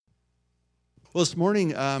Well, this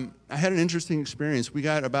morning, I had an interesting experience. We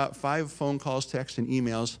got about 5 phone calls, texts, and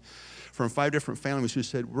emails from 5 different families who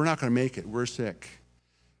said, we're not going to make it. We're sick.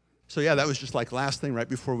 So, yeah, that was just like last thing right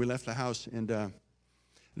before we left the house. And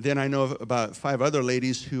then I know of about 5 other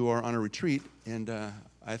ladies who are on a retreat. And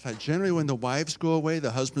I thought, generally, when the wives go away,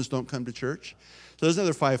 the husbands don't come to church. So there's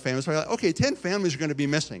another 5 families. So I thought, okay, 10 families are going to be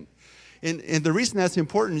missing. And the reason that's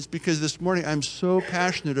important is because this morning I'm so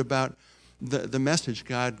passionate about the message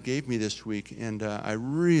God gave me this week, and I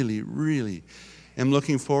really, really am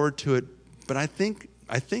looking forward to it. But I think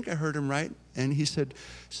I heard him right, and he said,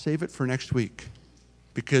 save it for next week,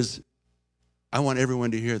 because I want everyone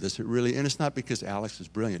to hear this. And it's not because Alex is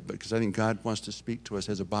brilliant, but because I think God wants to speak to us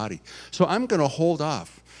as a body. So I'm going to hold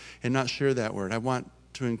off and not share that word. I want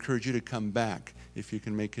to encourage you to come back if you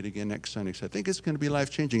can make it again next Sunday. So I think it's going to be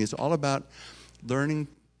life-changing. It's all about learning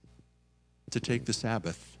to take the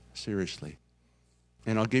Sabbath seriously.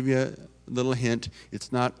 And I'll give you a little hint.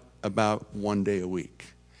 It's not about one day a week.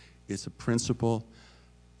 It's a principle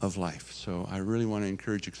of life. So I really want to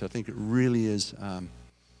encourage you, because I think it really is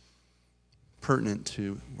pertinent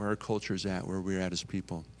to where our culture is at, where we're at as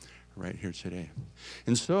people right here today.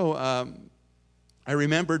 And so I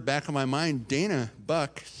remembered back in my mind, Dana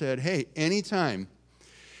Buck said, hey, anytime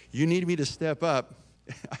you need me to step up,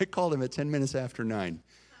 I called him at 10 minutes after 9.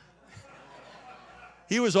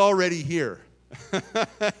 He was already here.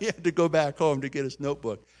 He had to go back home to get his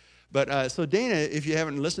notebook. But so Dana, if you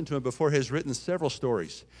haven't listened to him before, has written several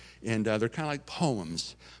stories. And they're kind of like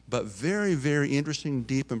poems, but very, very interesting,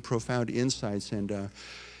 deep, and profound insights. And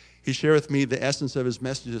he shared with me the essence of his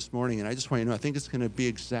message this morning. And I just want you to know, I think it's going to be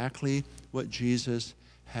exactly what Jesus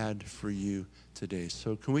had for you today.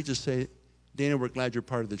 So can we just say, Dana, we're glad you're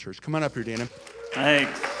part of the church. Come on up here, Dana.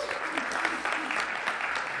 Thanks.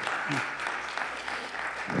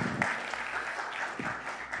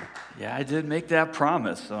 Yeah, I did make that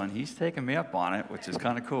promise, and he's taking me up on it, which is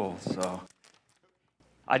kind of cool. So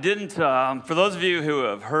I didn't, for those of you who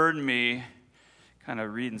have heard me kind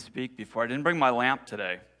of read and speak before, I didn't bring my lamp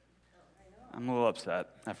today. I'm a little upset.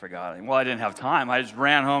 I forgot. Well, I didn't have time. I just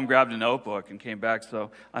ran home, grabbed a notebook, and came back, so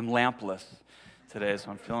I'm lampless today, so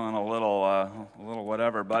I'm feeling a little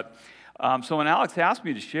whatever. But so when Alex asked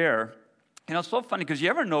me to share, it's so funny, because you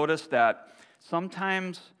ever notice that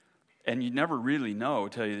sometimes, and you never really know,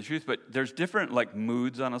 to tell you the truth, but there's different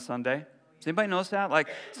moods on a Sunday. Does anybody notice that?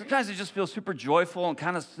 Sometimes it just feels super joyful and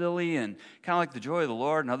kind of silly and kind of like the joy of the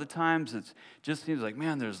Lord, and other times it just seems like,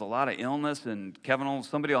 man, there's a lot of illness, and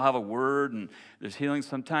somebody will have a word, and there's healing.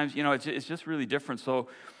 Sometimes, it's just really different. So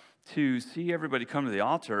to see everybody come to the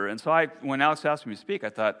altar, and so when Alex asked me to speak, I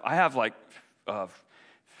thought, I have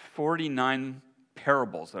 49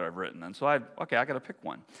 parables that I've written, and so I got to pick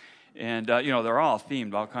one. And, they're all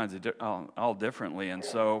themed all kinds of, all differently. And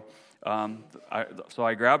so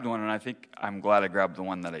I grabbed one, and I think I'm glad I grabbed the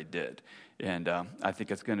one that I did. And I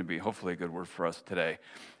think it's going to be hopefully a good word for us today.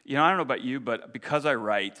 I don't know about you, but because I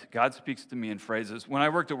write, God speaks to me in phrases. When I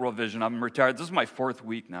worked at World Vision, I'm retired. This is my 4th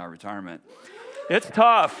week now, retirement. It's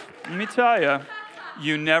tough. Let me tell you,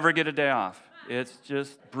 you never get a day off. It's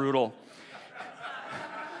just brutal.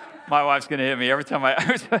 My wife's going to hit me every time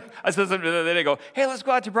I said something to them. They go, hey, let's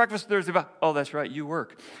go out to breakfast Thursday. Oh, that's right, you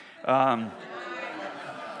work. Yeah.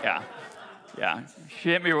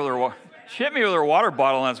 She hit me with her water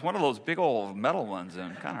bottle, and it's one of those big old metal ones,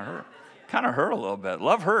 and kind of hurt a little bit.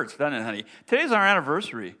 Love hurts, doesn't it, honey? Today's our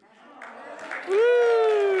anniversary.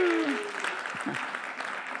 Woo!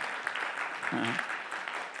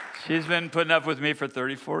 She's been putting up with me for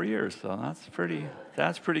 34 years, so that's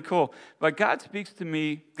pretty cool. But God speaks to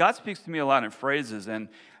me a lot in phrases, and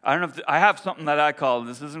I don't know if I have something that I call,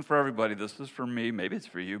 this isn't for everybody, this is for me, maybe it's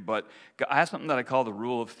for you, but I have something that I call the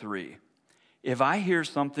rule of 3. If I hear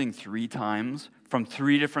something 3 times from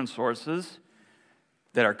 3 different sources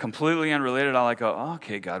that are completely unrelated, I'll go, oh,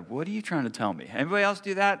 okay, God, what are you trying to tell me? Anybody else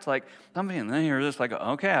do that? It's like somebody, and then hear this,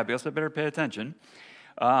 okay, I guess I better pay attention.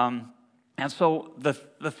 And so the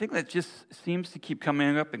thing that just seems to keep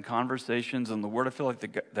coming up in conversations, and the word I feel like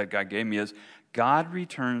that God gave me is, God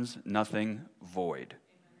returns nothing void.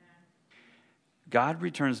 God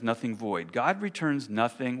returns nothing void. God returns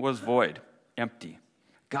nothing, what is void? Empty.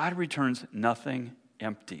 God returns nothing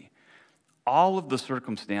empty. All of the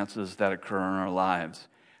circumstances that occur in our lives,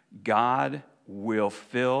 God will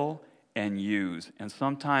fill and use. And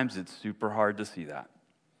sometimes it's super hard to see that.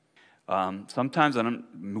 Sometimes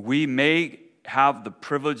we may have the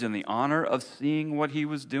privilege and the honor of seeing what he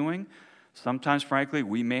was doing. Sometimes, frankly,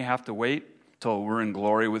 we may have to wait till we're in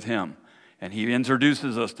glory with him. And he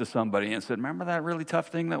introduces us to somebody and said, remember that really tough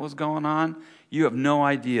thing that was going on? You have no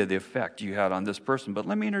idea the effect you had on this person, but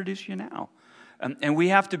let me introduce you now. And we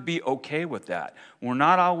have to be okay with that. We're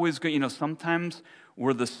not always going, sometimes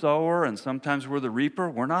we're the sower and sometimes we're the reaper.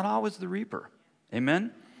 We're not always the reaper.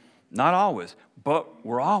 Amen? Not always, but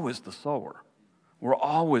we're always the sower. We're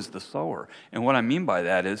always the sower. And what I mean by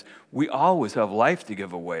that is we always have life to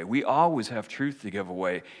give away. We always have truth to give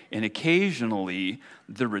away. And occasionally,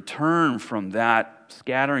 the return from that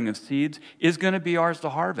scattering of seeds is going to be ours to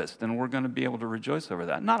harvest, and we're going to be able to rejoice over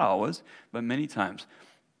that. Not always, but many times.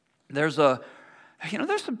 There's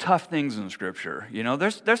some tough things in Scripture.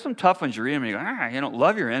 There's some tough ones you read and you go,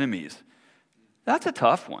 love your enemies. That's a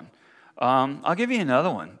tough one. I'll give you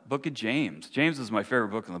another one, Book of James. James is my favorite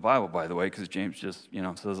book in the Bible, by the way, because James just,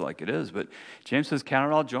 says it like it is. But James says,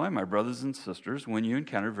 count it all joy, my brothers and sisters, when you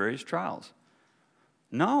encounter various trials.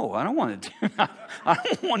 No, I don't want to do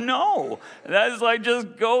that. No. That is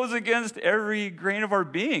just goes against every grain of our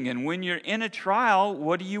being. And when you're in a trial,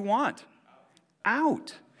 what do you want?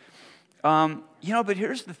 Out. But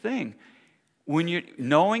here's the thing.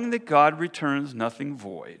 Knowing that God returns nothing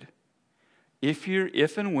void, if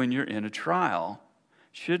and when you're in a trial,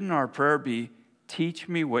 shouldn't our prayer be, teach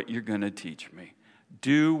me what you're going to teach me.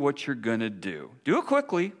 Do what you're going to do. Do it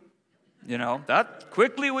quickly. That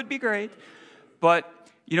quickly would be great. But,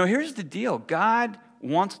 here's the deal. God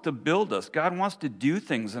wants to build us. God wants to do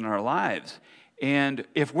things in our lives. And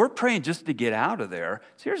if we're praying just to get out of there,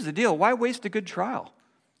 so here's the deal. Why waste a good trial?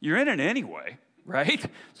 You're in it anyway, right?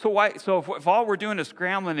 So if all we're doing is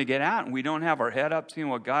scrambling to get out and we don't have our head up seeing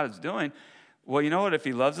what God is doing, well, you know what? If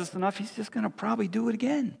he loves us enough, he's just going to probably do it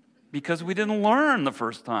again because we didn't learn the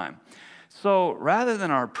first time. So rather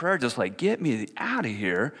than our prayer just get me out of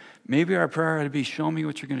here, maybe our prayer ought to be, show me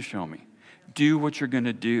what you're going to show me. Do what you're going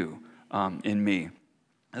to do in me.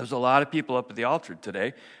 There's a lot of people up at the altar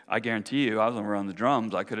today. I guarantee you, I was around the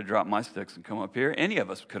drums. I could have dropped my sticks and come up here. Any of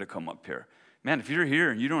us could have come up here. Man, if you're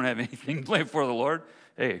here and you don't have anything to play for the Lord,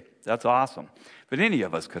 hey, that's awesome. But any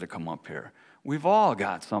of us could have come up here. We've all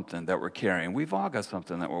got something that we're carrying. We've all got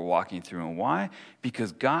something that we're walking through. And why?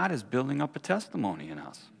 Because God is building up a testimony in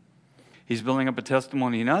us. He's building up a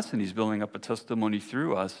testimony in us, and he's building up a testimony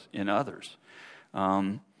through us in others.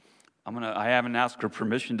 I haven't asked her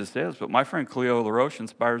permission to say this, but my friend Cleo LaRoche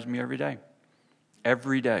inspires me every day.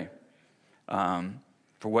 Every day.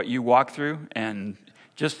 For what you walk through, and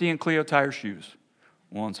just seeing Cleo tie her shoes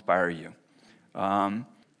will inspire you.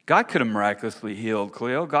 God could have miraculously healed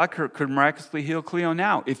Cleo. God could miraculously heal Cleo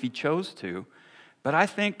now if he chose to. But I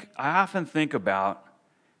often think about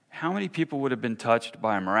how many people would have been touched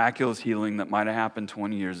by a miraculous healing that might have happened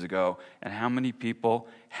 20 years ago, and how many people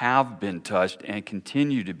have been touched and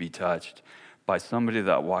continue to be touched by somebody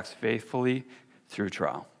that walks faithfully through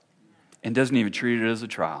trial and doesn't even treat it as a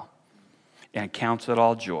trial and counts it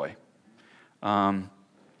all joy.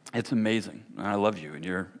 It's amazing. And I love you, and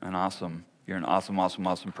you're an awesome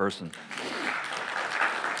person.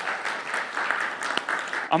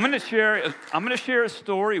 I'm going to share a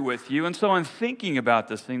story with you. And so I'm thinking about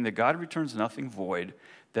this thing that God returns nothing void,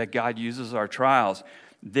 that God uses our trials.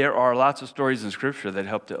 There are lots of stories in Scripture that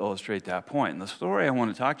help to illustrate that point. And the story I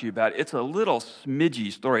want to talk to you about, it's a little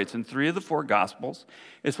smidgy story. It's in 3 of the 4 Gospels.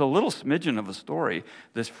 It's a little smidgen of a story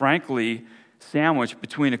that's frankly sandwiched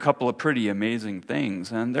between a couple of pretty amazing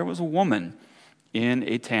things. And there was a woman in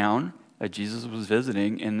a town that Jesus was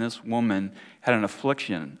visiting, and this woman had an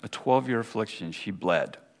affliction, a 12-year affliction. She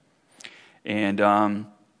bled. And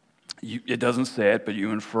it doesn't say it, but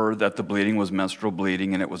you infer that the bleeding was menstrual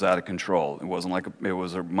bleeding and it was out of control. It wasn't like it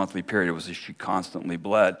was a monthly period. It was she constantly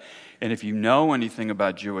bled. And if you know anything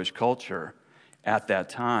about Jewish culture at that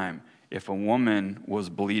time, if a woman was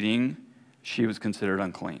bleeding, she was considered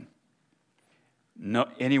unclean.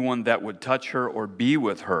 Anyone that would touch her or be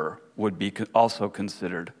with her would be also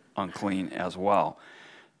considered unclean as well.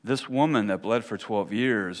 This woman that bled for 12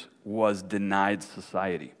 years was denied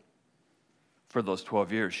society for those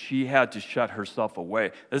 12 years. She had to shut herself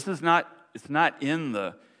away. It's not in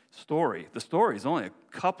the story. The story is only a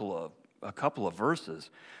couple of verses.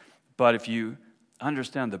 But if you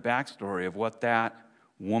understand the backstory of what that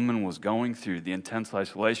woman was going through, the intense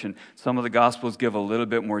isolation, some of the Gospels give a little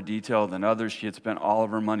bit more detail than others. She had spent all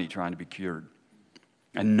of her money trying to be cured,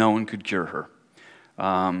 and no one could cure her.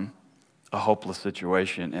 A hopeless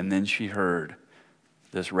situation. And then she heard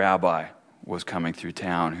this rabbi was coming through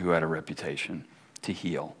town who had a reputation to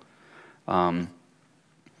heal. 12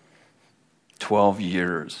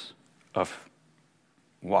 years of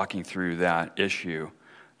walking through that issue.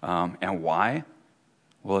 And why?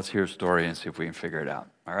 Well, let's hear a story and see if we can figure it out.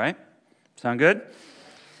 All right? Sound good?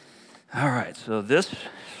 All right, so this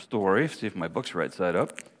story, see if my book's right side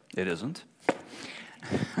up. It isn't.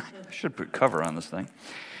 I should put cover on this thing.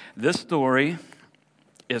 This story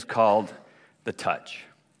is called The Touch.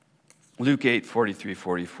 Luke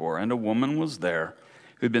 8:43-44. And a woman was there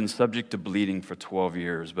who'd been subject to bleeding for 12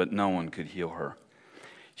 years, but no one could heal her.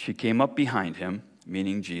 She came up behind him,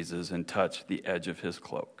 meaning Jesus, and touched the edge of his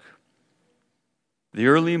cloak. The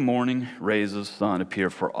early morning rays of sun appear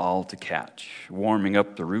for all to catch, warming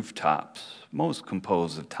up the rooftops, most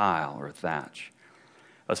composed of tile or thatch.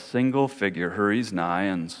 A single figure hurries nigh,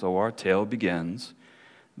 and so our tale begins.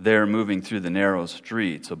 There, moving through the narrow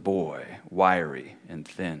streets, a boy, wiry and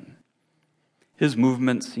thin. His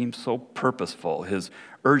movement seems so purposeful, his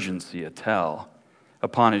urgency a tell.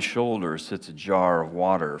 Upon his shoulder sits a jar of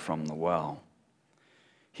water from the well.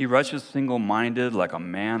 He rushes single-minded like a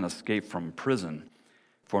man escaped from prison,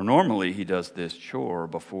 for normally he does this chore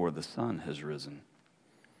before the sun has risen.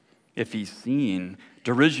 If he's seen,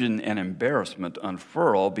 derision and embarrassment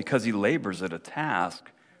unfurl because he labors at a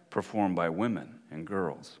task performed by women and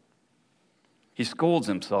girls. He scolds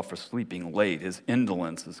himself for sleeping late. His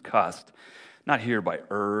indolence is cussed, not here by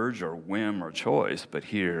urge or whim or choice, but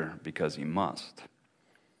here because he must.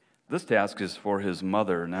 This task is for his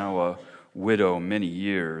mother, now a widow many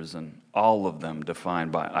years, and all of them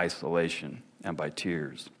defined by isolation and by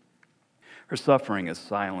tears. Her suffering is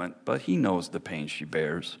silent, but he knows the pain she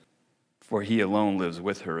bears, for he alone lives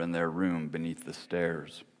with her in their room beneath the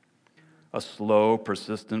stairs. A slow,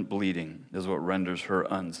 persistent bleeding is what renders her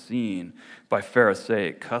unseen by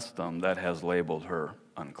Pharisaic custom that has labeled her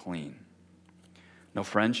unclean. No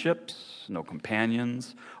friendships, no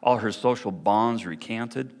companions, all her social bonds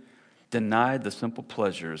recanted, denied the simple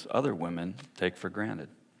pleasures other women take for granted.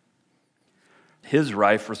 His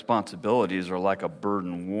rife responsibilities are like a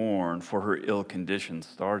burden worn, for her ill condition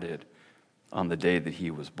started on the day that he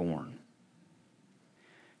was born.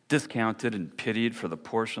 Discounted and pitied for the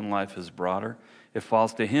portion life has brought her, it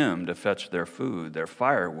falls to him to fetch their food, their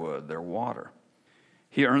firewood, their water.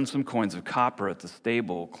 He earns some coins of copper at the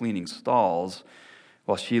stable, cleaning stalls,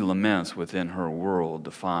 while she laments within her world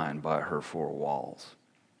defined by her four walls.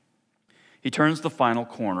 He turns the final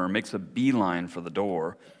corner, makes a beeline for the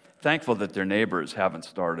door, thankful that their neighbors haven't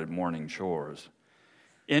started morning chores.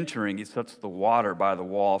 Entering, he sets the water by the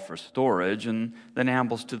wall for storage and then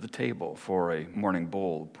ambles to the table for a morning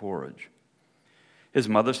bowl of porridge. His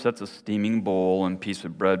mother sets a steaming bowl and piece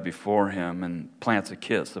of bread before him and plants a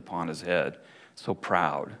kiss upon his head, so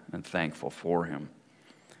proud and thankful for him.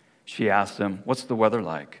 She asks him, "What's the weather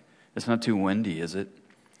like? It's not too windy, is it?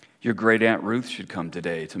 Your great Aunt Ruth should come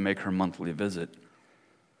today to make her monthly visit."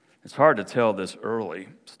 It's hard to tell this early.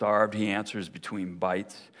 Starved, he answers between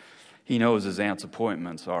bites. He knows his aunt's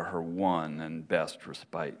appointments are her one and best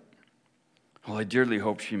respite. Well, I dearly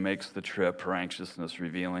hope she makes the trip, her anxiousness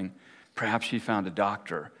revealing. Perhaps she found a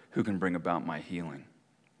doctor who can bring about my healing.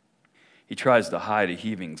 He tries to hide a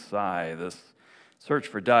heaving sigh. This search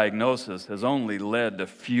for diagnosis has only led to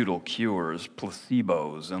futile cures,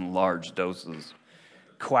 placebos in large doses,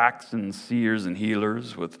 quacks and seers and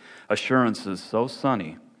healers with assurances so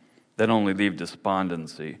sunny that only leave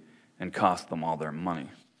despondency and cost them all their money.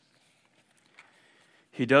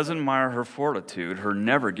 He does admire her fortitude, her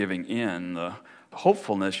never giving in. The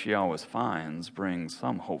hopefulness she always finds brings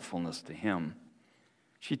some hopefulness to him.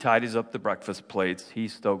 She tidies up the breakfast plates. He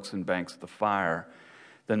stokes and banks the fire.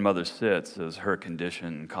 Then mother sits as her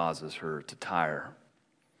condition causes her to tire.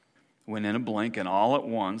 When in a blink and all at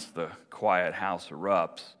once the quiet house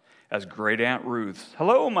erupts as great Aunt Ruth's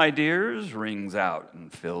 "Hello, my dears" rings out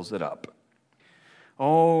and fills it up.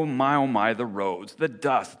 Oh, my, the roads, the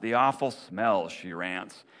dust, the awful smell, she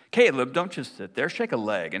rants. "Caleb, don't just sit there. Shake a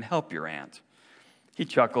leg and help your aunt." He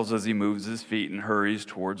chuckles as he moves his feet and hurries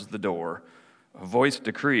towards the door. A voiced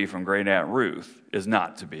decree from great Aunt Ruth is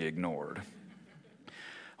not to be ignored.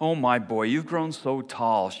 "Oh, my boy, you've grown so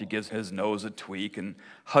tall," she gives his nose a tweak and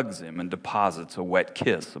hugs him and deposits a wet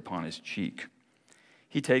kiss upon his cheek.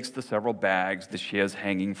 He takes the several bags that she has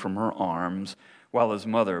hanging from her arms, while his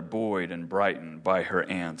mother buoyed and brightened by her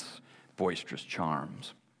aunt's boisterous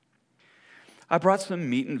charms. "I brought some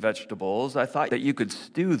meat and vegetables. I thought that you could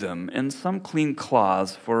stew them in some clean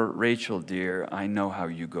cloths, for Rachel, dear, I know how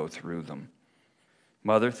you go through them."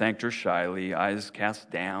 Mother thanked her shyly, eyes cast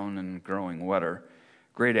down and growing wetter.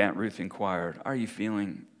 Great Aunt Ruth inquired, "Are you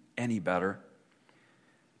feeling any better?"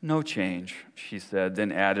 "No change," she said,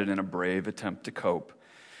 then added in a brave attempt to cope,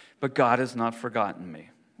 "But God has not forgotten me.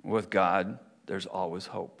 With God, there's always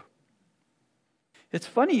hope." It's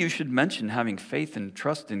funny you should mention having faith and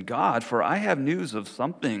trust in God, for I have news of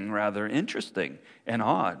something rather interesting and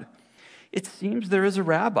odd. It seems there is a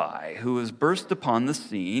rabbi who has burst upon the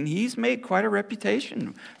scene. He's made quite a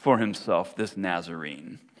reputation for himself, this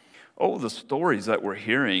Nazarene. Oh, the stories that we're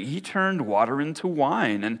hearing. He turned water into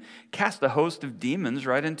wine and cast a host of demons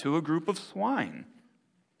right into a group of swine.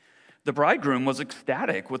 The bridegroom was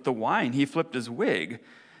ecstatic with the wine. He flipped his wig,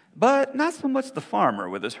 but not so much the farmer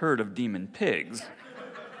with his herd of demon pigs.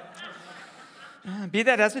 Be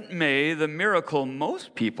that as it may, the miracle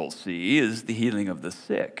most people see is the healing of the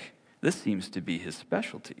sick. This seems to be his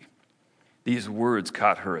specialty. These words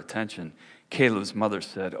caught her attention. Caleb's mother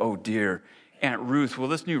said, "Oh dear, Aunt Ruth, will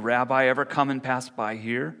this new rabbi ever come and pass by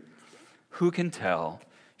here?" "Who can tell?"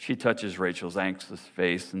 She touches Rachel's anxious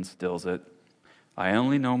face and stills it. "I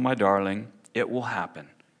only know, my darling, it will happen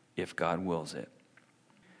if God wills it."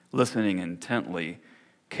 Listening intently,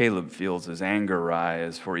 Caleb feels his anger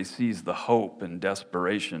rise, for he sees the hope and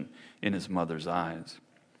desperation in his mother's eyes.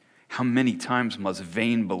 How many times must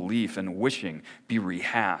vain belief and wishing be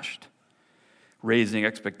rehashed, raising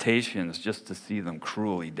expectations just to see them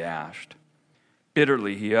cruelly dashed?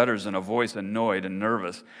 Bitterly he utters in a voice annoyed and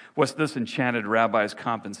nervous, "What's this enchanted rabbi's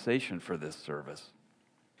compensation for this service?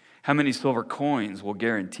 How many silver coins will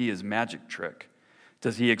guarantee his magic trick?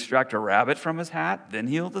 Does he extract a rabbit from his hat, then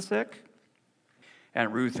heal the sick?"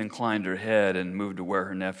 Aunt Ruth inclined her head and moved to where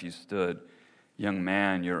her nephew stood. "Young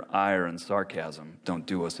man, your ire and sarcasm don't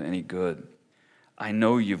do us any good. I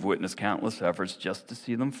know you've witnessed countless efforts just to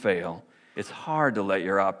see them fail. It's hard to let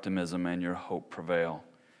your optimism and your hope prevail.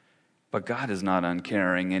 But God is not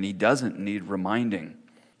uncaring, and he doesn't need reminding.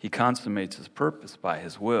 He consummates his purpose by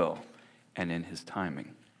his will and in his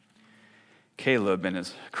timing." Caleb and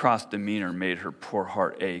his cross demeanor made her poor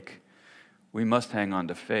heart ache. "We must hang on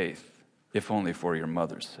to faith, if only for your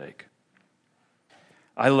mother's sake."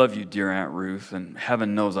 "I love you, dear Aunt Ruth, and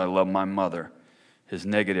heaven knows I love my mother." His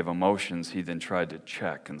negative emotions he then tried to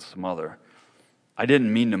check and smother. "I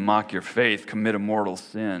didn't mean to mock your faith, commit a mortal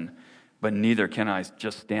sin, but neither can I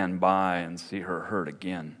just stand by and see her hurt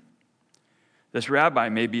again. This rabbi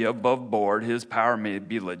may be above board, his power may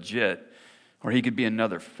be legit, or he could be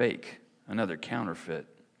another fake, another counterfeit.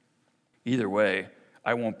 Either way,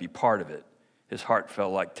 I won't be part of it." His heart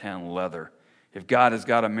felt like tan leather. If God has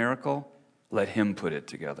got a miracle, let him put it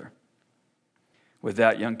together. With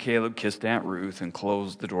that, young Caleb kissed Aunt Ruth and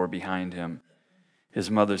closed the door behind him.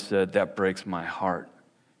 His mother said, "That breaks my heart.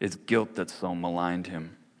 It's guilt that so maligned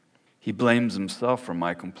him. He blames himself for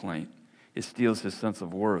my complaint. It steals his sense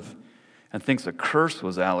of worth and thinks a curse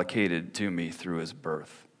was allocated to me through his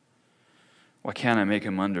birth. Why can't I make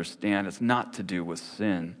him understand it's not to do with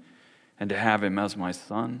sin, and to have him as my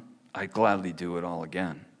son? I'd gladly do it all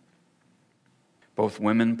again." Both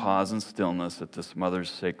women pause in stillness at this mother's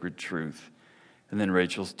sacred truth, and then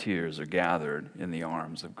Rachel's tears are gathered in the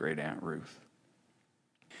arms of great Aunt Ruth.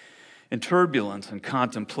 In turbulence and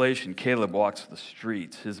contemplation, Caleb walks the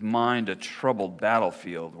streets, his mind a troubled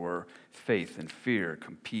battlefield where faith and fear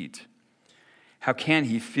compete. How can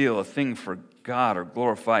he feel a thing for God or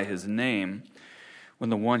glorify his name when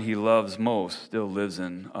the one he loves most still lives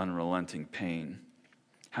in unrelenting pain?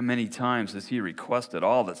 How many times has he requested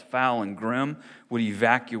all that's foul and grim would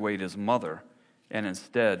evacuate his mother and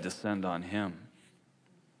instead descend on him?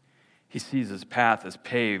 He sees his path as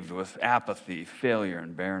paved with apathy, failure,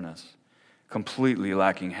 and bareness, completely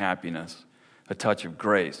lacking happiness, a touch of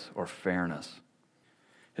grace or fairness.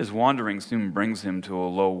 His wandering soon brings him to a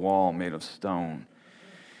low wall made of stone.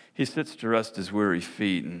 He sits to rest his weary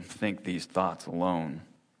feet and think these thoughts alone.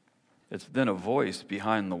 It's then a voice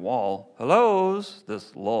behind the wall. "Hellos!"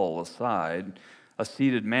 This lull aside, a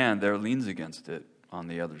seated man there leans against it on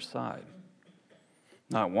the other side.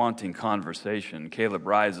 Not wanting conversation, Caleb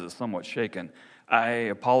rises, somewhat shaken. "I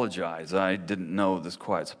apologize. I didn't know this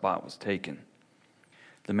quiet spot was taken."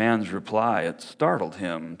 The man's reply, it startled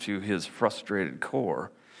him to his frustrated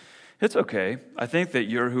core. "It's okay. I think that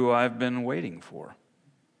you're who I've been waiting for."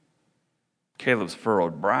 Caleb's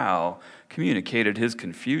furrowed brow communicated his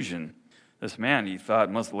confusion. This man, he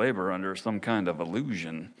thought, must labor under some kind of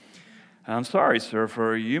illusion. "I'm sorry, sir,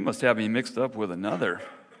 for you must have me mixed up with another."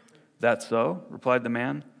 "That so?" replied the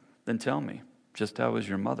man. "Then tell me, just how is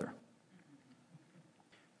your mother?"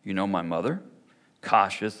 "You know my mother?"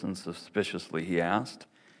 Cautious and suspiciously he asked,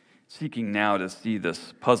 seeking now to see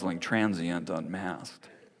this puzzling transient unmasked.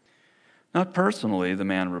 "Not personally," the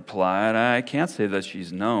man replied. "I can't say that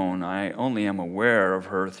she's known. I only am aware of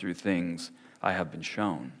her through things I have been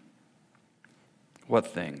shown." "What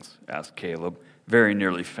things?" asked Caleb, very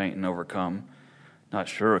nearly faint and overcome, not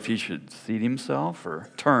sure if he should seat himself or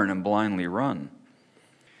turn and blindly run.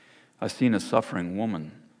 "I've seen a suffering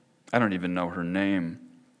woman. I don't even know her name.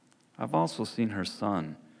 I've also seen her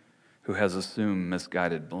son, who has assumed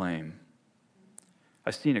misguided blame.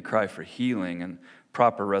 I've seen a cry for healing and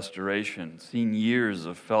proper restoration, seen years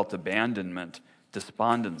of felt abandonment,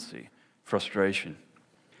 despondency, frustration.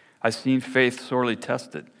 I've seen faith sorely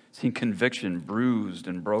tested, seen conviction bruised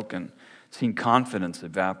and broken, seen confidence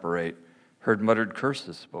evaporate, heard muttered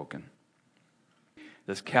curses spoken.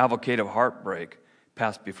 This cavalcade of heartbreak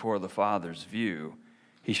passed before the Father's view.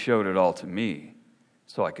 He showed it all to me,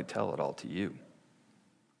 so I could tell it all to you.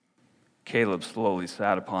 Caleb slowly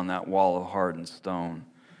sat upon that wall of hardened stone.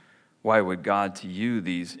 Why would God to you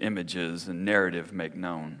these images and narrative make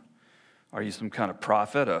known? Are you some kind of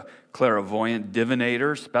prophet, a clairvoyant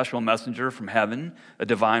divinator, special messenger from heaven, a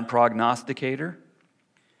divine prognosticator?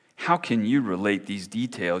 How can you relate these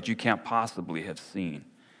details you can't possibly have seen?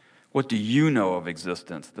 What do you know of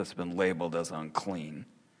existence that's been labeled as unclean?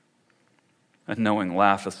 A knowing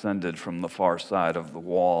laugh ascended from the far side of the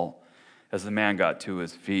wall as the man got to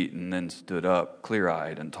his feet and then stood up,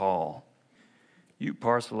 clear-eyed and tall. You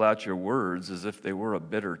parcel out your words as if they were a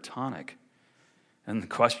bitter tonic. And the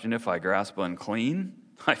question if I grasp unclean,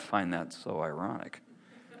 I find that so ironic.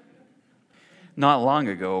 Not long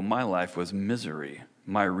ago, my life was misery,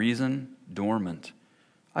 my reason dormant.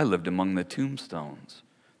 I lived among the tombstones,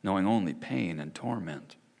 knowing only pain and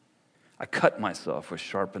torment. I cut myself with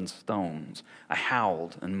sharpened stones. I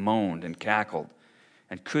howled and moaned and cackled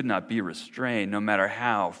and could not be restrained no matter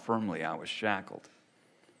how firmly I was shackled.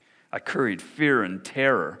 I curried fear and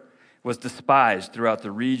terror, was despised throughout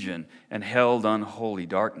the region, and held unholy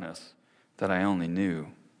darkness that I only knew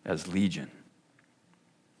as legion.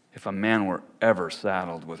 If a man were ever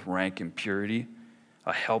saddled with rank impurity,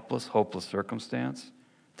 a helpless, hopeless circumstance,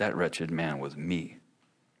 that wretched man was me.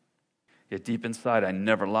 Yet deep inside, I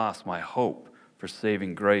never lost my hope for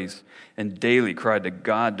saving grace and daily cried to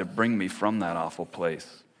God to bring me from that awful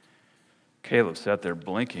place. Caleb sat there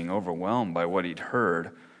blinking, overwhelmed by what he'd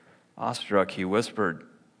heard. Awestruck, he whispered,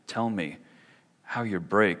 "Tell me, how your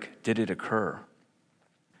break, did it occur?"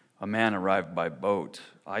 A man arrived by boat.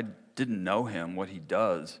 I didn't know him, what he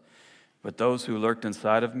does, but those who lurked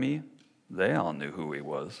inside of me, they all knew who he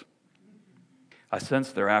was. I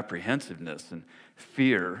sensed their apprehensiveness and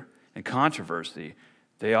fear and controversy.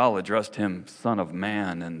 They all addressed him Son of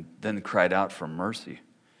Man and then cried out for mercy.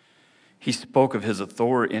 He spoke of his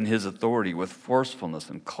authority with forcefulness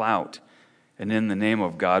and clout, and in the name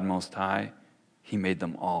of God Most High, he made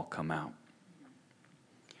them all come out.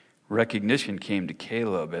 Recognition came to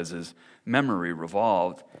Caleb as his memory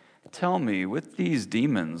revolved. Tell me, with these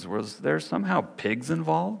demons, was there somehow pigs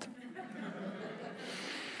involved?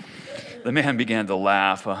 The man began to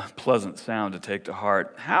laugh, a pleasant sound to take to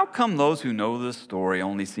heart. How come those who know this story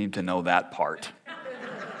only seem to know that part?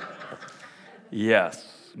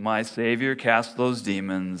 Yes, my Savior cast those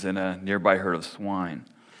demons in a nearby herd of swine,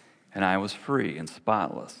 and I was free and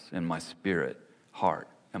spotless in my spirit, heart,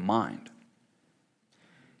 and mind.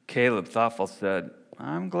 Caleb, thoughtful, said,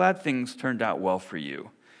 I'm glad things turned out well for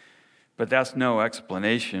you, but that's no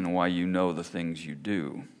explanation why you know the things you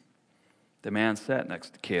do. The man sat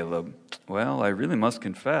next to Caleb. Well, I really must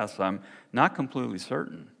confess, I'm not completely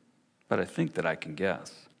certain, but I think that I can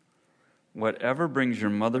guess. Whatever brings your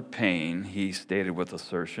mother pain, he stated with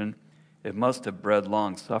assertion, it must have bred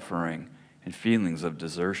long suffering and feelings of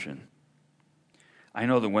desertion. I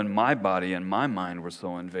know that when my body and my mind were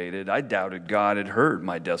so invaded, I doubted God had heard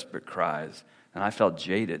my desperate cries, and I felt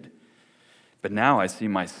jaded. But now I see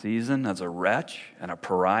my season as a wretch and a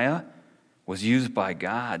pariah was used by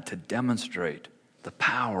God to demonstrate the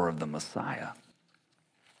power of the Messiah.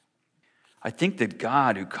 I think that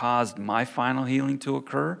God, who caused my final healing to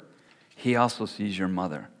occur, he also sees your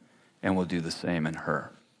mother and will do the same in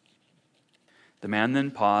her. The man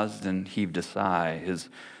then paused and heaved a sigh. His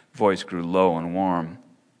voice grew low and warm.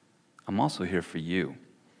 I'm also here for you.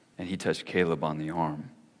 And he touched Caleb on the arm.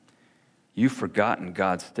 You've forgotten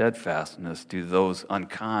God's steadfastness to those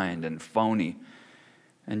unkind and phony,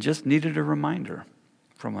 and just needed a reminder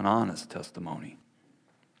from an honest testimony.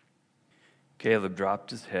 Caleb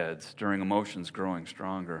dropped his head, stirring emotions growing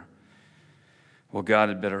stronger. Well, God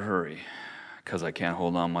had better hurry, because I can't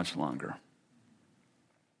hold on much longer.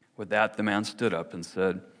 With that, the man stood up and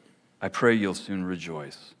said, I pray you'll soon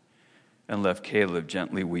rejoice, and left Caleb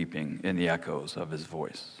gently weeping in the echoes of his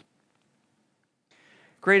voice.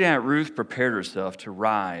 Great Aunt Ruth prepared herself to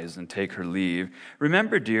rise and take her leave.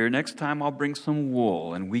 Remember, dear, next time I'll bring some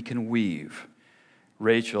wool and we can weave.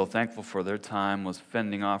 Rachel, thankful for their time, was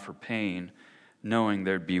fending off her pain, knowing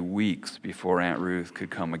there'd be weeks before Aunt Ruth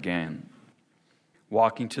could come again.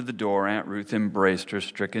 Walking to the door, Aunt Ruth embraced her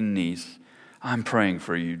stricken niece. I'm praying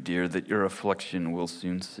for you, dear, that your affliction will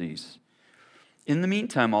soon cease. In the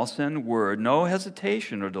meantime, I'll send word, no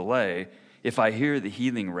hesitation or delay. if I hear the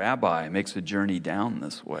healing rabbi makes a journey down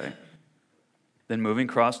this way. Then moving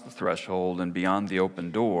across the threshold and beyond the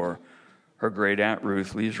open door, her great Aunt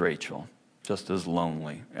Ruth leaves Rachel, just as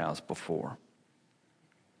lonely as before.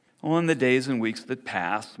 Well, in the days and weeks that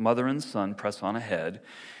pass, mother and son press on ahead,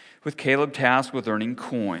 with Caleb tasked with earning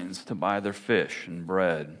coins to buy their fish and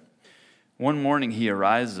bread. One morning he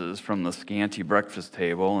arises from the scanty breakfast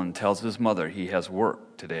table and tells his mother he has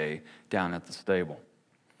work today down at the stable.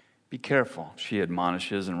 Be careful, she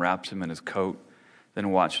admonishes and wraps him in his coat,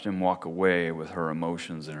 then watched him walk away with her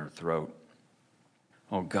emotions in her throat.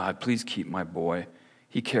 Oh God, please keep my boy.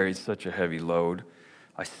 He carries such a heavy load.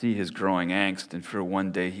 I see his growing angst and fear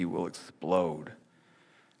one day he will explode.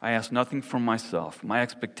 I ask nothing from myself. My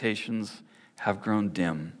expectations have grown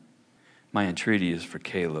dim. My entreaty is for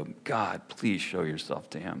Caleb. God, please show yourself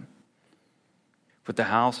to him. With the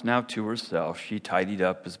house now to herself, she tidied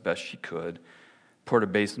up as best she could, poured a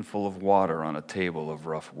basin full of water on a table of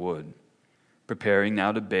rough wood. Preparing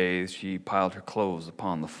now to bathe, she piled her clothes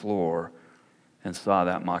upon the floor and saw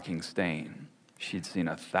that mocking stain she'd seen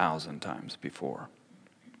 1,000 times before.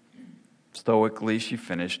 Stoically, she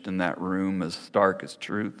finished in that room as stark as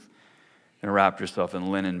truth and wrapped herself in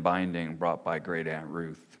linen binding brought by great Aunt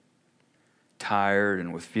Ruth. Tired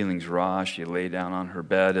and with feelings raw, she lay down on her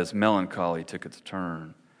bed as melancholy took its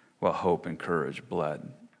turn while hope and courage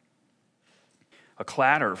bled. A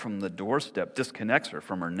clatter from the doorstep disconnects her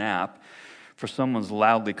from her nap, for someone's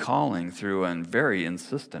loudly calling through a very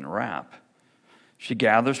insistent rap. She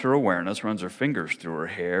gathers her awareness, runs her fingers through her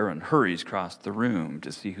hair, and hurries across the room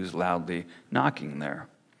to see who's loudly knocking there.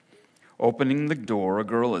 Opening the door, a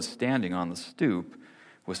girl is standing on the stoop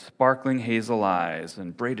with sparkling hazel eyes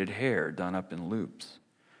and braided hair done up in loops.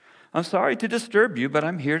 I'm sorry to disturb you, but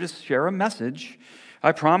I'm here to share a message.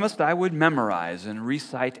 I promised I would memorize and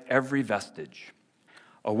recite every vestige.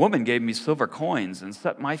 A woman gave me silver coins and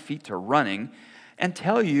set my feet to running and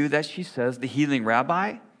tell you that she says the healing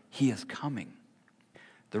rabbi, he is coming.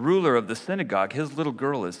 The ruler of the synagogue, his little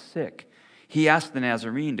girl is sick. He asked the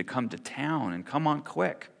Nazarene to come to town and come on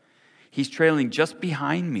quick. He's trailing just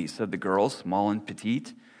behind me, said the girl, small and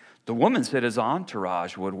petite. The woman said his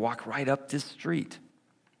entourage would walk right up this street.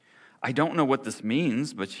 I don't know what this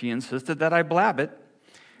means, but she insisted that I blab it.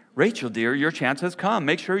 Rachel, dear, your chance has come.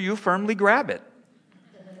 Make sure you firmly grab it.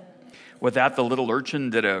 With that, the little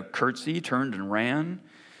urchin did a curtsy, turned and ran,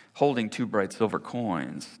 holding 2 bright silver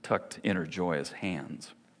coins tucked in her joyous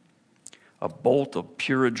hands. A bolt of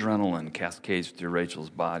pure adrenaline cascades through Rachel's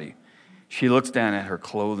body. She looks down at her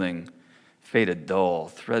clothing, faded dull,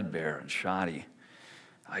 threadbare, and shoddy.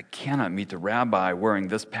 I cannot meet the rabbi wearing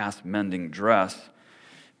this past-mending dress,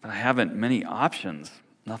 but I haven't many options.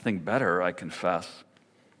 Nothing better, I confess.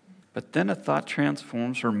 But then a thought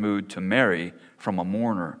transforms her mood to Mary from a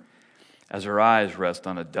mourner, as her eyes rest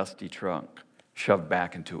on a dusty trunk, shoved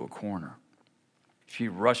back into a corner. She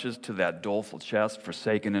rushes to that doleful chest,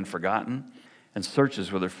 forsaken and forgotten, and searches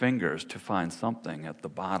with her fingers to find something at the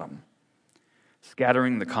bottom.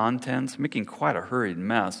 Scattering the contents, making quite a hurried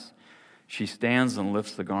mess, she stands and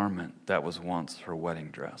lifts the garment that was once her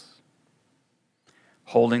wedding dress.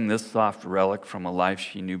 Holding this soft relic from a life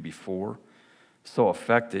she knew before, so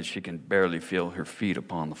affected she can barely feel her feet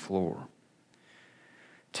upon the floor.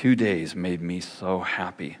 2 days made me so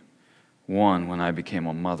happy. One, when I became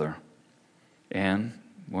a mother, and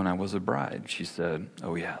when I was a bride, she said,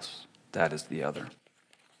 oh yes, that is the other.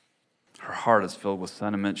 Her heart is filled with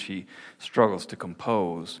sentiment she struggles to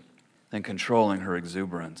compose. Then, controlling her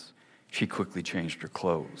exuberance, she quickly changed her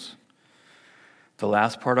clothes. The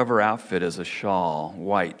last part of her outfit is a shawl,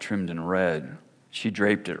 white, trimmed in red. She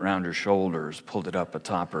draped it round her shoulders, pulled it up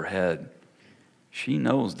atop her head. She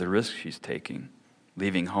knows the risk she's taking,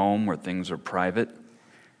 leaving home where things are private,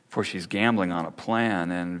 for she's gambling on a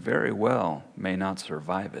plan and very well may not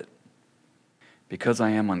survive it. Because I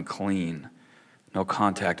am unclean, no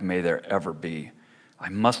contact may there ever be. I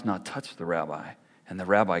must not touch the rabbi, and the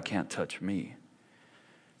rabbi can't touch me.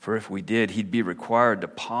 For if we did, he'd be required to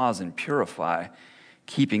pause and purify,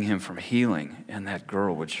 keeping him from healing, and that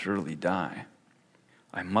girl would surely die.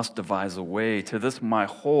 I must devise a way. To this my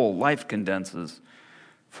whole life condenses,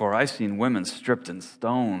 for I've seen women stripped and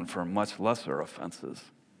stoned for much lesser offenses.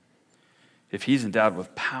 If he's endowed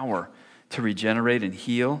with power to regenerate and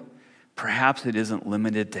heal, perhaps it isn't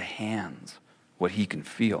limited to hands, what he can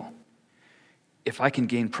feel. If I can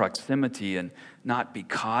gain proximity and not be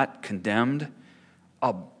caught, condemned,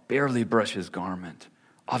 I'll barely brush his garment.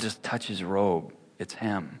 I'll just touch his robe, its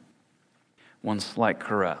hem. One slight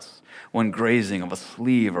caress, one grazing of a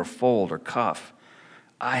sleeve or fold or cuff.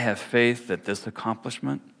 I have faith that this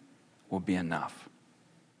accomplishment will be enough.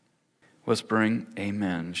 Whispering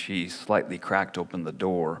amen, she slightly cracked open the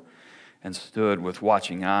door and stood with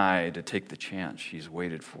watching eye to take the chance she's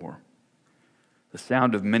waited for. The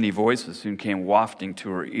sound of many voices soon came wafting to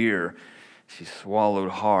her ear. She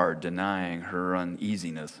swallowed hard, denying her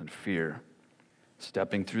uneasiness and fear.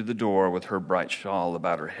 Stepping through the door with her bright shawl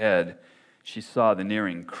about her head, she saw the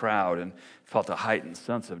nearing crowd and felt a heightened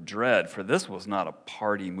sense of dread, for this was not a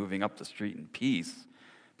party moving up the street in peace,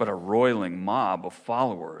 but a roiling mob of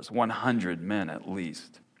followers, 100 men at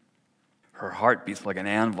least. Her heart beats like an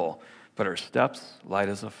anvil, but her steps light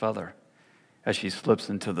as a feather as she slips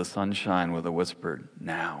into the sunshine with a whispered,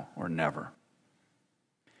 now or never.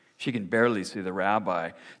 She can barely see the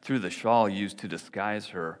rabbi through the shawl used to disguise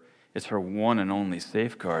her. It's her one and only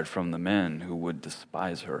safeguard from the men who would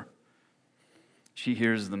despise her. She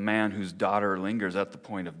hears the man whose daughter lingers at the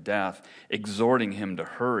point of death, exhorting him to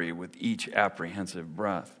hurry with each apprehensive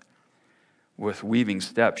breath. With weaving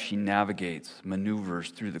steps, she navigates,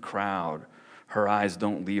 maneuvers through the crowd. Her eyes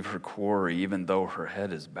don't leave her quarry, even though her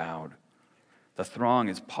head is bowed. The throng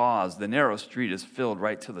is paused. The narrow street is filled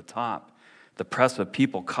right to the top, the press of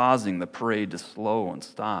people causing the parade to slow and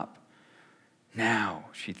stop. Now,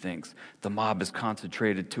 she thinks, the mob is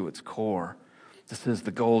concentrated to its core. This is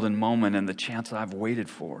the golden moment and the chance I've waited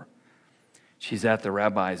for. She's at the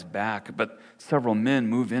rabbi's back, but several men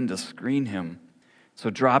move in to screen him. So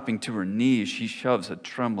dropping to her knees, she shoves a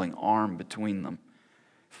trembling arm between them.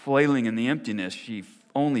 Flailing in the emptiness, she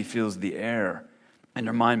only feels the air, and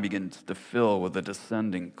her mind begins to fill with a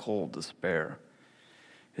descending cold despair.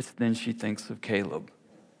 It's then she thinks of Caleb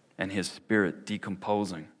and his spirit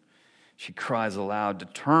decomposing. She cries aloud,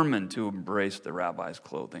 determined to embrace the rabbi's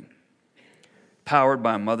clothing. Powered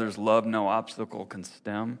by a mother's love no obstacle can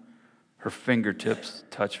stem, her fingertips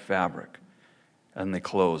touch fabric, and they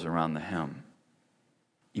close around the hem.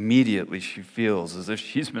 Immediately she feels as if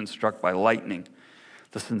she's been struck by lightning.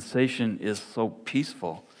 The sensation is so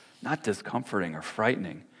peaceful, not discomforting or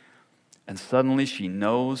frightening. And suddenly she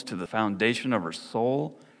knows to the foundation of her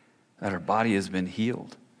soul that her body has been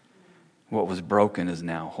healed. What was broken is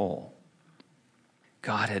now whole.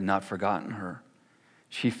 God had not forgotten her.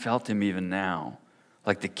 She felt him even now,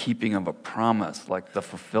 like the keeping of a promise, like the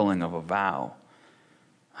fulfilling of a vow.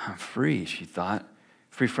 I'm free, she thought,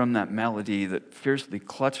 free from that melody that fiercely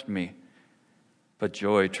clutched me. But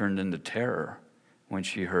joy turned into terror when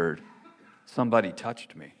she heard, somebody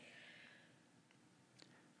touched me.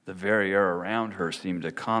 The very air around her seemed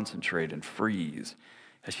to concentrate and freeze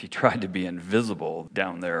as she tried to be invisible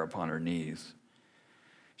down there upon her knees.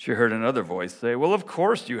 She heard another voice say, well, of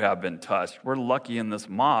course you have been touched. We're lucky in this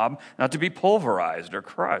mob not to be pulverized or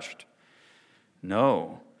crushed.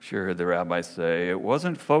 No, she heard the rabbi say, it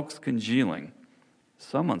wasn't folks congealing.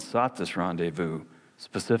 Someone sought this rendezvous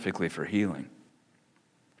specifically for healing.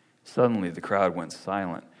 Suddenly the crowd went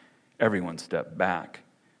silent. Everyone stepped back,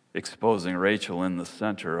 exposing Rachel in the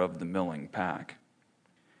center of the milling pack.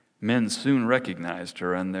 Men soon recognized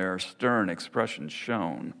her, and their stern expressions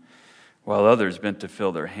shone, while others bent to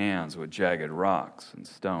fill their hands with jagged rocks and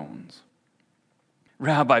stones.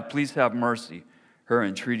 Rabbi, please have mercy. Her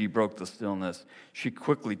entreaty broke the stillness. She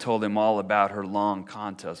quickly told him all about her long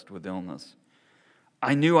contest with illness.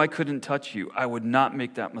 I knew I couldn't touch you. I would not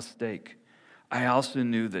make that mistake. I also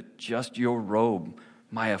knew that just your robe,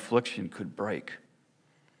 my affliction could break.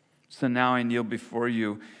 So now I kneel before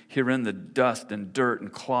you here in the dust and dirt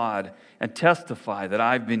and clod and testify that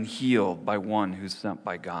I've been healed by one who's sent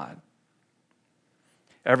by God.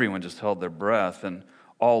 Everyone just held their breath and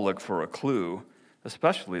all looked for a clue,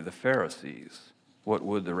 especially the Pharisees. What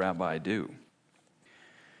would the rabbi do?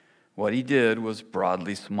 What he did was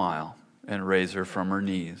broadly smile and raise her from her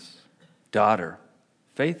knees. Daughter,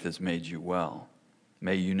 faith has made you well.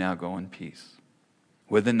 May you now go in peace.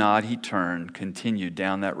 With a nod, he turned, continued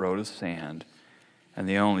down that road of sand, and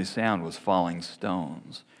the only sound was falling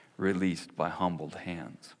stones released by humbled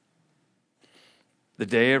hands. The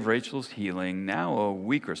day of Rachel's healing, now a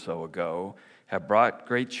week or so ago, had brought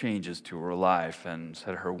great changes to her life and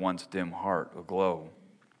set her once dim heart aglow.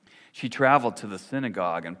 She traveled to the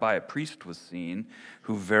synagogue, and by a priest was seen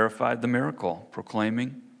who verified the miracle,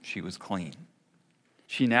 proclaiming she was clean.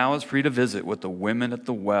 She now is free to visit with the women at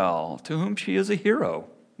the well, to whom she is a hero.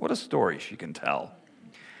 What a story she can tell.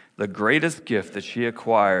 The greatest gift that she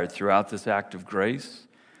acquired throughout this act of grace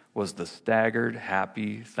was the staggered,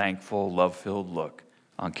 happy, thankful, love-filled look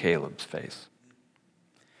on Caleb's face.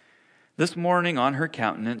 This morning on her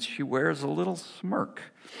countenance, she wears a little smirk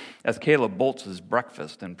as Caleb bolts his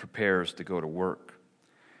breakfast and prepares to go to work.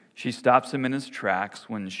 She stops him in his tracks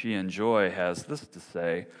when she in joy has this to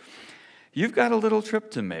say, "You've got a little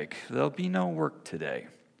trip to make. There'll be no work today."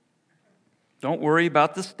 Don't worry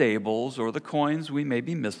about the stables or the coins we may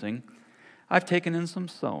be missing. I've taken in some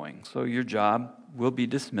sewing, so your job will be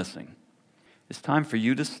dismissing. It's time for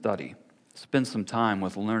you to study, spend some time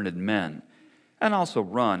with learned men, and also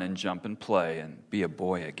run and jump and play and be a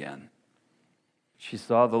boy again. She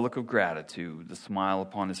saw the look of gratitude, the smile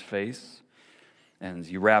upon his face, and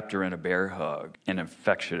he wrapped her in a bear hug, an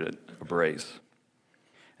affectionate embrace.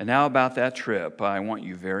 And now about that trip I want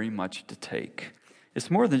you very much to take.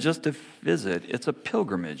 It's more than just a visit, it's a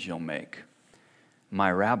pilgrimage you'll make.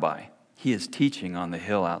 My rabbi, he is teaching on the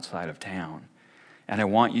hill outside of town, and I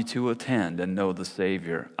want you to attend and know the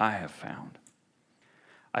Savior I have found.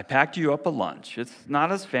 I packed you up a lunch. It's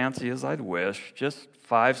not as fancy as I'd wish, just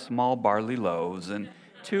 5 small barley loaves and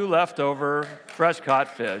 2 leftover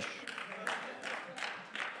fresh-caught fish.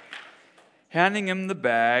 Handing him the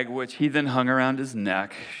bag, which he then hung around his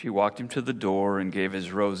neck, she walked him to the door and gave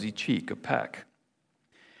his rosy cheek a peck.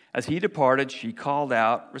 As he departed, she called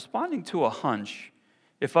out, responding to a hunch,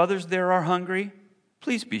 "If others there are hungry,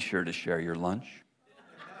 please be sure to share your lunch."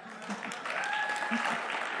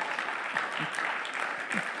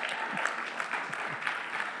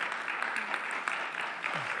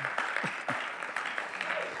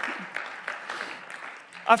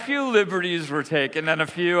 A few liberties were taken and a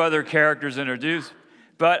few other characters introduced,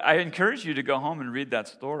 but I encourage you to go home and read that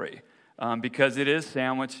story because it is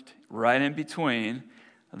sandwiched right in between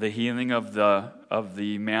the healing of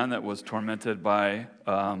the man that was tormented by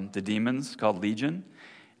the demons called Legion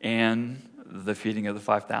and the feeding of the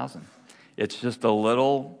 5,000. It's just a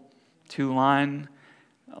little two lines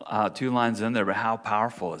in there, but how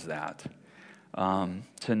powerful is that?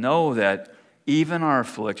 To know that even our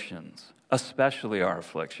afflictions, especially our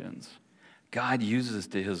afflictions, God uses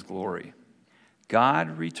to his glory.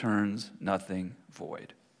 God returns nothing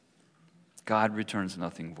void. God returns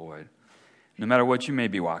nothing void. No matter what you may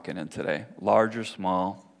be walking in today, large or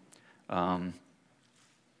small, God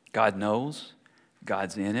knows,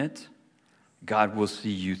 God's in it, God will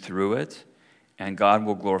see you through it, and God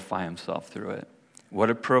will glorify himself through it. What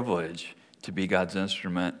a privilege to be God's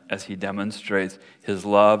instrument as he demonstrates his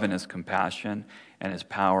love and his compassion and his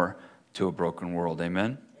power to a broken world.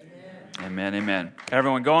 Amen? Amen, amen.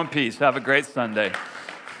 Everyone, go in peace. Have a great Sunday.